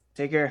 Mike.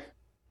 Take care.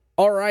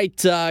 All right,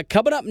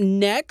 coming up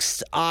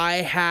next, I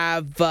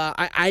have,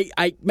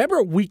 I remember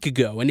a week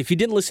ago, and if you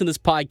didn't listen to this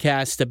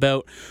podcast,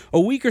 about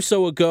a week or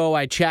so ago,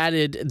 I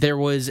chatted, there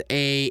was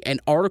an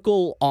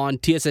article on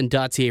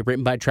TSN.ca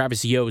written by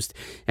Travis Yost,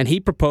 and he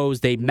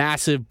proposed a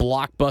massive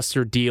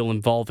blockbuster deal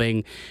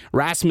involving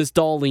Rasmus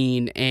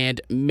Dahlin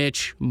and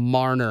Mitch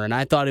Marner, and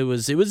I thought it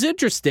was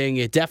interesting.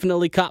 It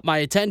definitely caught my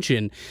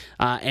attention,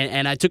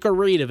 and I took a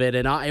read of it,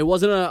 and it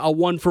wasn't a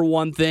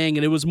one-for-one thing,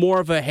 and it was more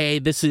of a, hey,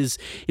 this is,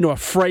 a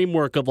framework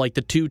framework of like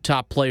the two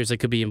top players that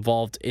could be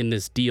involved in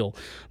this deal.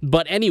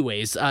 But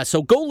anyways,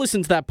 so go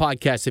listen to that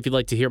podcast if you'd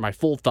like to hear my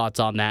full thoughts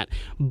on that.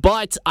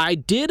 But I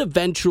did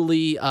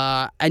eventually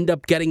end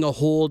up getting a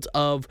hold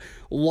of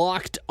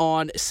Locked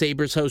On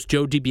Sabres host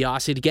Joe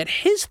DiBiase to get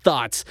his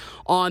thoughts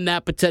on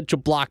that potential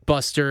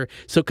blockbuster.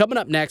 So coming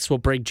up next, we'll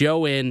bring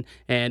Joe in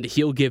and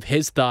he'll give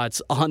his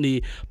thoughts on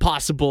the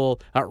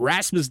possible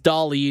Rasmus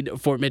Dahlin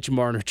for Mitch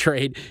Marner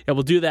trade. And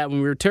we'll do that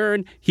when we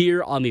return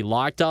here on the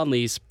Locked On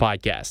Leafs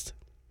podcast.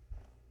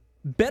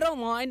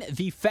 BetOnline,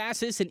 the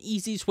fastest and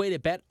easiest way to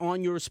bet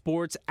on your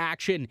sports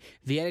action.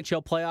 The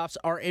NHL playoffs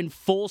are in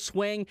full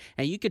swing,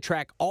 and you can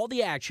track all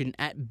the action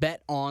at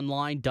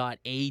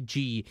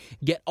betonline.ag.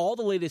 Get all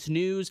the latest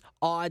news,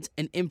 odds,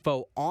 and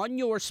info on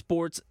your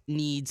sports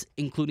needs,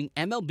 including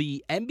MLB,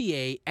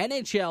 NBA,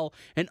 NHL,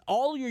 and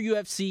all your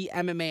UFC,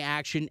 MMA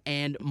action,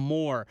 and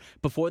more.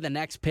 Before the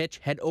next pitch,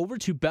 head over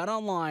to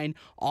BetOnline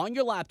on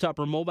your laptop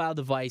or mobile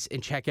device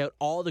and check out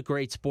all the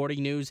great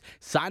sporting news,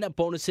 sign-up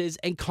bonuses,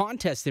 and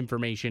contest information.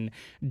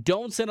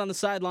 Don't sit on the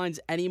sidelines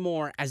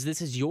anymore, as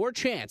this is your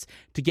chance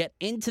to get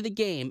into the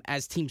game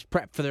as teams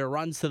prep for their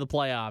runs to the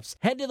playoffs.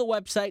 Head to the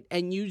website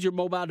and use your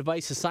mobile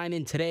device to sign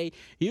in today.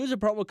 Use a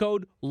promo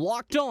code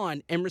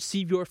LOCKEDON and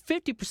receive your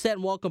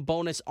 50% welcome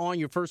bonus on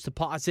your first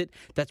deposit.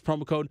 That's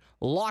promo code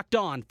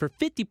LOCKEDON for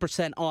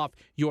 50% off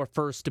your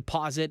first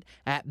deposit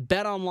at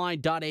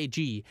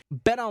betonline.ag.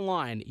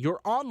 BetOnline,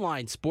 your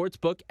online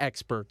sportsbook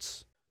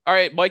experts. All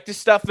right, Mike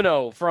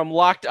DiStefano from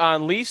Locked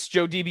On Leafs,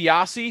 Joe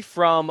DiBiase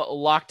from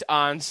Locked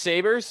On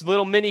Sabres.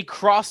 Little mini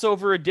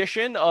crossover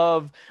edition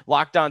of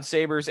Locked On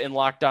Sabres and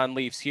Locked On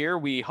Leafs here.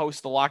 We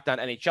host the Locked On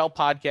NHL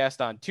podcast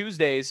on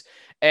Tuesdays,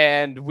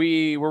 and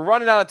we were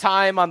running out of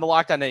time on the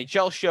Locked On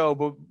NHL show,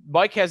 but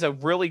Mike has a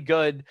really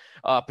good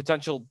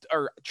potential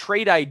or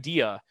trade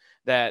idea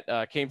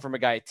that came from a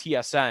guy at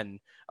TSN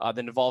that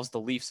involves the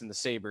Leafs and the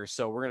Sabres.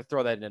 So we're going to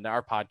throw that into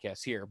our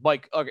podcast here.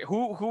 Mike, okay,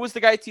 who was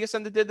the guy at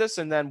TSN that did this?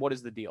 And then what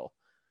is the deal?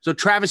 So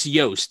Travis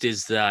Yost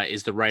is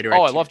the writer.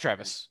 Oh, I love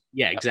Travis.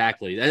 Yeah,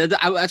 exactly.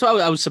 That's why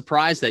I was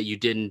surprised that you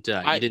didn't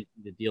the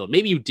deal.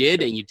 Maybe you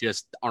did and you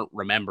just aren't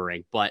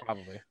remembering, but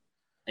probably.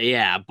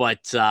 Yeah,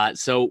 but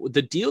so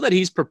the deal that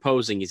he's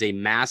proposing is a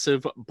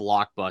massive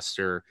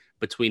blockbuster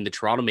between the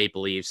Toronto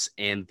Maple Leafs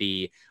and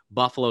the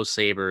Buffalo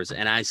Sabres.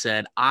 And I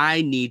said,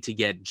 I need to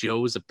get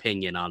Joe's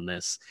opinion on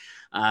this.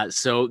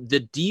 So the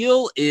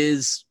deal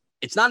is,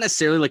 it's not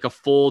necessarily like a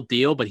full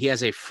deal, but he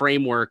has a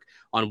framework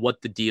on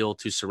what the deal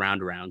to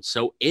surround around.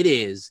 So it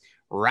is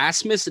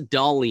Rasmus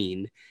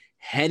Dahlin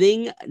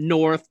heading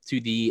north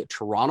to the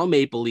Toronto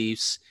Maple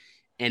Leafs,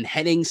 and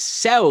heading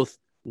south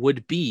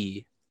would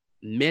be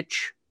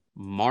Mitch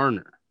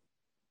Marner.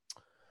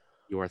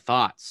 Your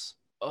thoughts?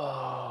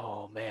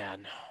 Oh,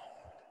 man.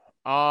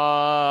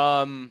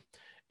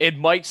 It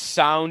might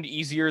sound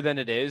easier than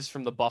it is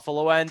from the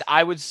Buffalo end.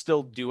 I would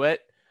still do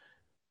it.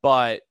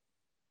 But,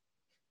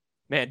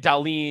 man,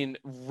 Dahlin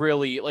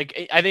really,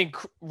 like, I think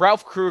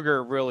Ralph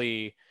Kruger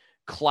really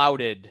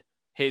clouded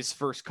his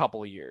first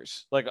couple of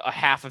years, like a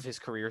half of his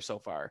career so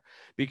far,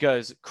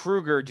 because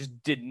Kruger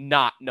just did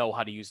not know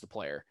how to use the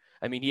player.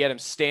 I mean, he had him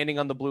standing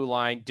on the blue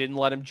line, didn't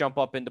let him jump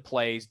up into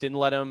plays, didn't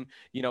let him,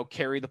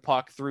 carry the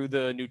puck through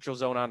the neutral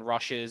zone on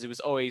rushes. It was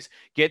always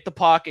get the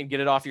puck and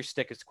get it off your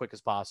stick as quick as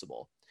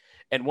possible.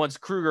 And once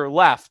Kruger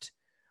left,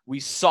 we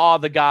saw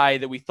the guy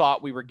that we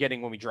thought we were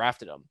getting when we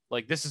drafted him.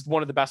 Like, this is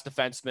one of the best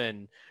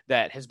defensemen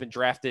that has been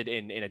drafted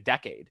in a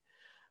decade.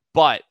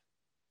 But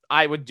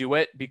I would do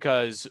it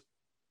because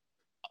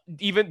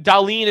even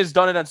Dahlin has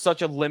done it on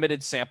such a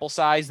limited sample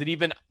size that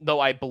even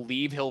though I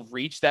believe he'll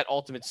reach that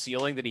ultimate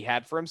ceiling that he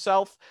had for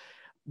himself,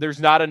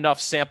 there's not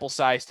enough sample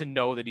size to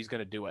know that he's going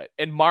to do it.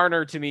 And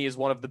Marner, to me, is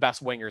one of the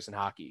best wingers in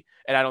hockey.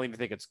 And I don't even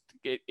think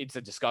it's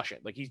a discussion.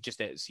 Like, he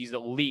just is. He's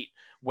the elite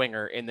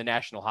winger in the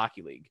National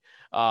Hockey League.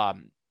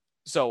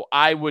 So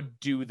I would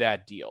do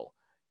that deal,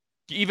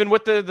 even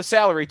with the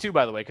salary too,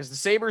 by the way, because the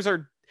Sabres,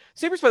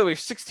 by the way, are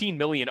 $16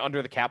 million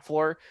under the cap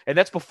floor, and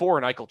that's before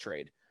an Eichel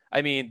trade.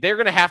 I mean, they're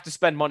going to have to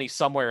spend money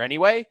somewhere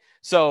anyway.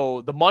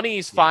 So the money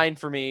is fine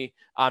for me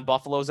on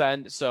Buffalo's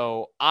end.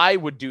 So I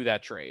would do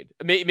that trade.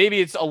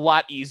 Maybe it's a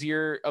lot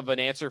easier of an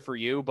answer for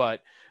you,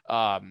 but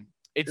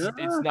it's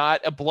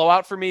not a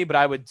blowout for me, but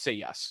I would say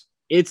yes.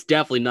 It's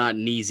definitely not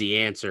an easy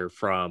answer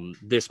from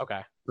this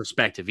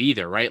perspective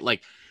either, right?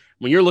 Like,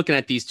 when you're looking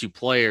at these two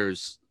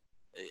players,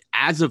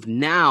 as of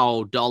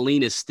now,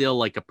 Dahlin is still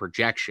like a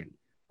projection,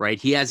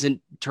 right? He hasn't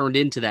turned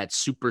into that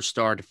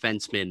superstar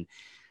defenseman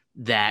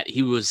that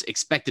he was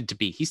expected to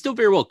be. He still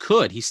very well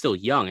could. He's still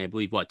young. I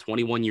believe,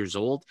 21 years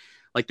old?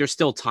 Like, there's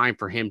still time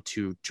for him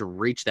to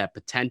reach that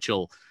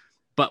potential.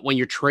 But when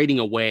you're trading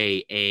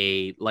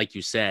away like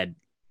you said,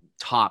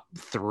 top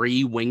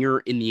 3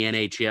 winger in the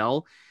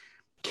NHL,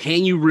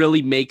 can you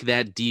really make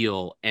that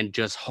deal and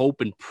just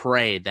hope and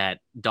pray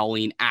that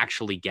Dahlin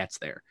actually gets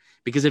there?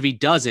 Because if he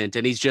doesn't,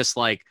 and he's just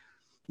like,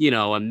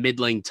 a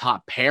middling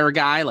top pair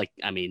guy, like,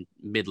 I mean,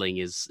 middling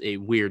is a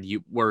weird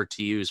word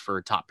to use for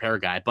a top pair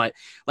guy, but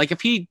like,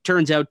 if he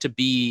turns out to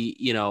be,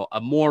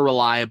 a more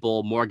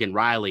reliable Morgan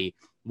Rielly,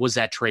 was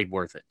that trade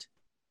worth it?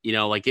 You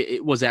know, like,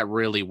 was that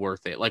really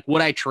worth it? Like,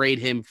 would I trade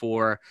him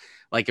for,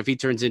 like, if he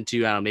turns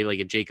into, I don't know, maybe like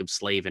a Jacob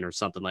Slavin or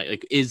something,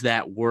 like is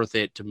that worth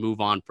it to move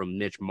on from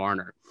Mitch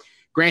Marner?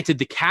 Granted,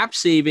 the cap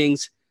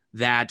savings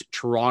that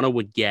Toronto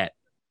would get,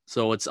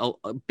 so it's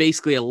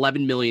basically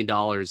 $11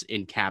 million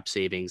in cap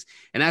savings.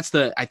 And that's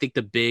I think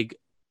the big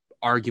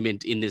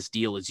argument in this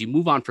deal is you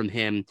move on from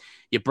him,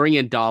 you bring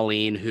in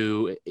Dahlin,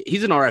 who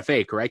he's an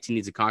RFA, correct? He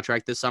needs a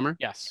contract this summer.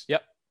 Yes.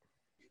 Yep.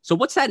 So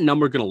what's that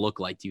number going to look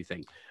like, do you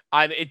think?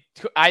 I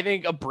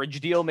think a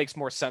bridge deal makes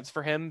more sense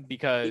for him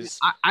because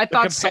I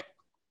thought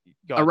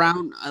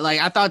around, like,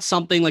 I thought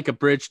something like a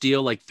bridge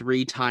deal, like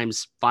 3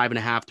 times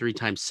 5.5, 3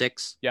 times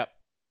 6. Yep.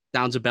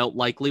 Sounds about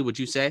likely, would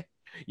you say?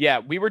 Yeah,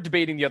 we were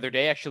debating the other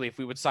day, actually, if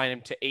we would sign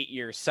him to 8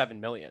 years, $7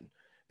 million,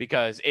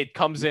 because it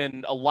comes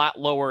in a lot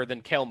lower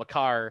than Cale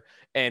Makar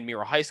and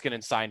Miro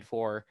Heiskanen signed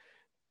for,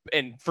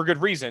 and for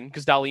good reason,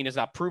 because Dahlin has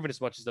not proven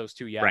as much as those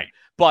two yet. Right.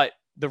 But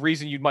the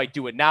reason you might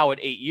do it now at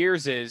 8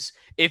 years is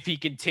if he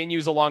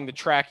continues along the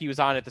track he was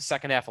on at the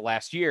second half of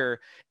last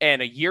year,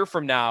 and a year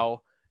from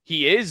now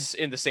he is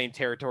in the same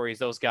territory as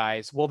those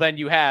guys, well, then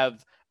you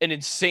have an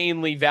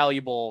insanely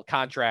valuable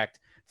contract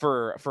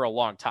for a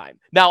long time.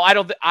 Now, I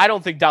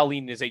don't think Dahlin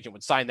and his agent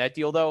would sign that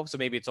deal, though, so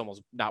maybe it's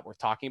almost not worth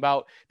talking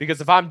about,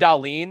 because if I'm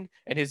Dahlin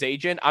and his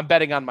agent, I'm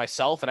betting on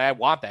myself, and I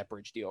want that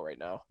bridge deal right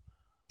now.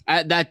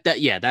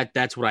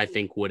 That's what I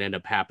think would end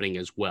up happening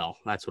as well.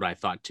 That's what I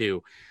thought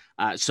too.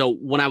 So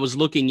when I was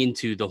looking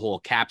into the whole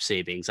cap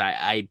savings,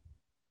 I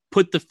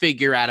put the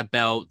figure at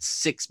about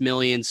 $6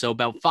 million, so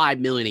about $5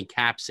 million in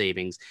cap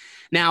savings.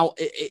 Now,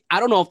 I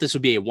don't know if this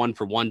would be a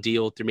 1-for-1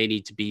 deal. There may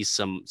need to be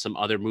some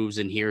other moves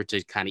in here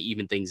to kind of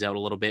even things out a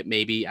little bit.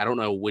 Maybe I don't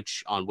know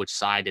on which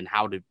side and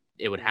how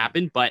it would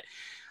happen, but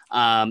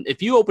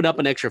if you open up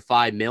an extra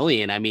 $5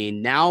 million, I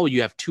mean, now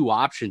you have 2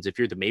 options if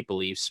you're the Maple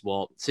Leafs.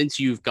 Well, since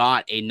you've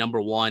got a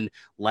number 1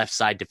 left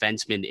side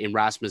defenseman in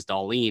Rasmus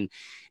Dahlin,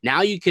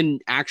 now you can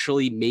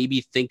actually maybe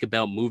think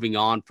about moving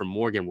on from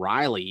Morgan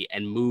Rielly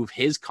and move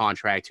his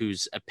contract,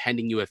 who's a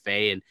pending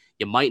UFA, and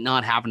you might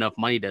not have enough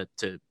money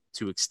to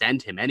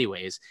extend him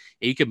anyways.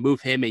 And you can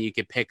move him and you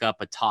can pick up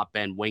a top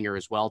end winger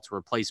as well to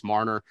replace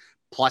Marner.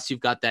 Plus, you've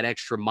got that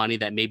extra money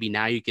that maybe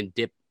now you can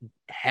dip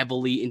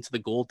heavily into the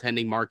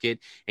goaltending market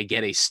and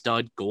get a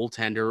stud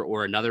goaltender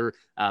or another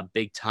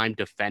big time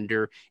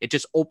defender. It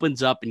just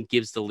opens up and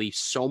gives the Leafs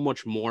so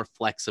much more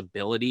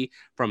flexibility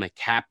from a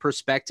cap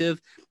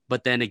perspective.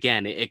 But then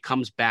again, it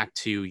comes back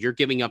to you're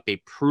giving up a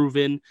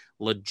proven,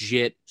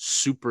 legit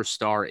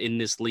superstar in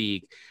this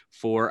league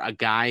for a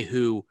guy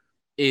who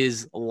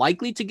is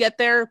likely to get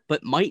there,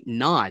 but might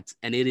not.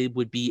 And it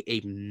would be a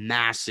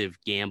massive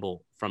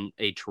gamble from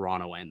a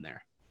Toronto end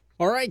there.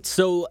 All right,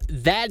 so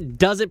that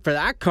does it for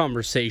that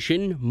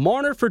conversation.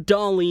 Marner for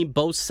Dahlin,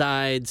 both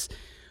sides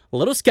a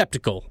little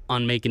skeptical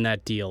on making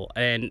that deal.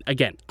 And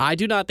again, I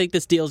do not think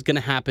this deal is going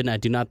to happen. I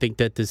do not think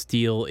that this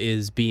deal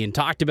is being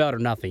talked about or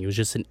nothing. It was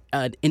just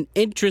an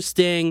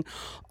interesting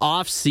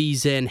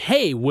off-season,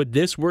 hey, would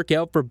this work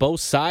out for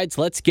both sides?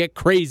 Let's get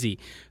crazy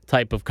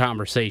type of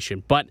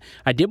conversation. But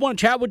I did want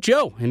to chat with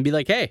Joe and be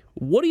like, hey,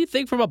 what do you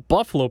think from a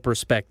Buffalo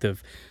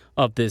perspective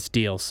of this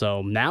deal?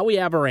 So now we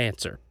have our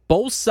answer.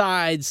 Both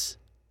sides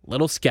a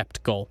little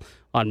skeptical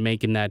on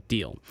making that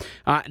deal.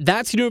 That's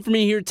going to do it for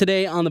me here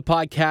today on the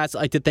podcast.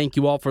 I'd like to thank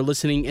you all for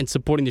listening and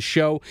supporting the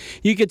show.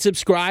 You can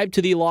subscribe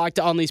to the Locked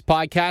On Leafs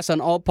podcast on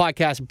all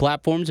podcast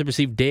platforms and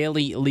receive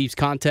daily Leafs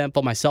content.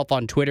 Follow myself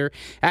on Twitter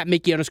at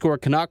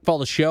Mickey_Canuck. Follow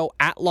the show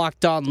at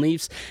Locked On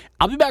Leafs.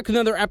 I'll be back with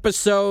another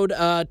episode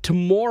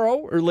tomorrow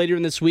or later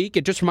in this week.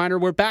 And just a reminder,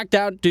 we're back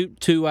down to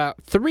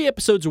 3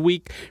 episodes a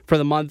week for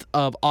the month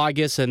of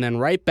August, and then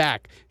right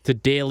back to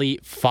daily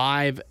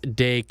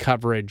 5-day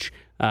coverage.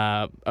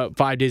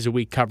 5 days a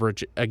week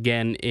coverage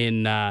again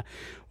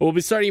we'll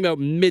be starting about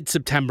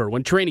mid-September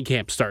when training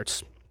camp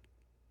starts.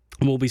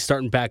 We'll be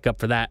starting back up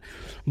for that.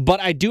 But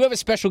I do have a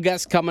special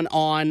guest coming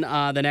on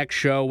the next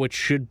show, which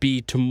should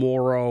be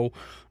tomorrow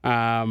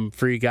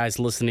for you guys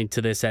listening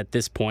to this at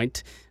this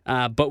point.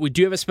 But we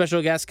do have a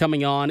special guest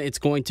coming on. It's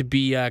going to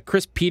be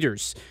Chris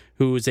Peters,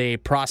 who is a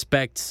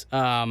prospect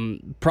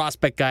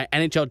guy,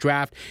 NHL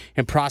draft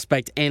and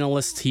prospect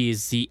analyst. He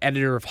is the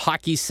editor of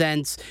Hockey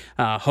Sense,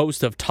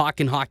 host of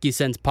Talkin' Hockey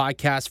Sense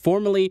podcast,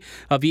 formerly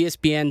of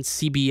ESPN,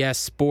 CBS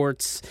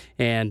Sports,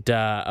 and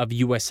of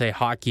USA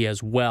Hockey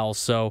as well.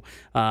 So,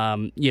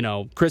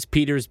 Chris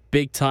Peters,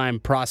 big time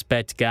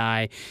prospect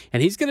guy,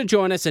 and he's going to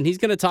join us and he's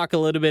going to talk a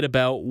little bit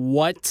about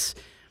what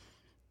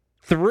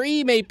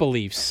 3 Maple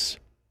Leafs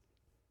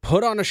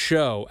put on a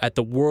show at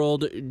the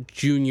World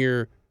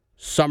Junior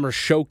Summer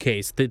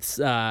Showcase this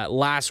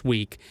last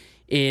week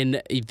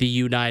in the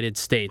United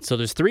States. So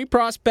there's 3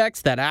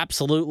 prospects that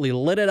absolutely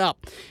lit it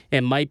up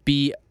and might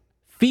be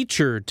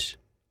featured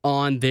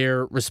on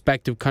their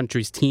respective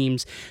countries'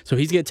 teams. So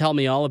he's going to tell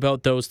me all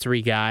about those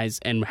 3 guys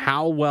and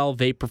how well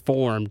they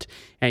performed.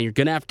 And you're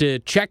going to have to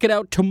check it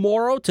out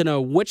tomorrow to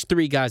know which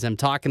 3 guys I'm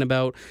talking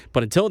about.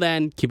 But until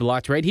then, keep it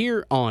locked right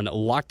here on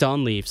Locked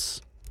On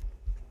Leafs.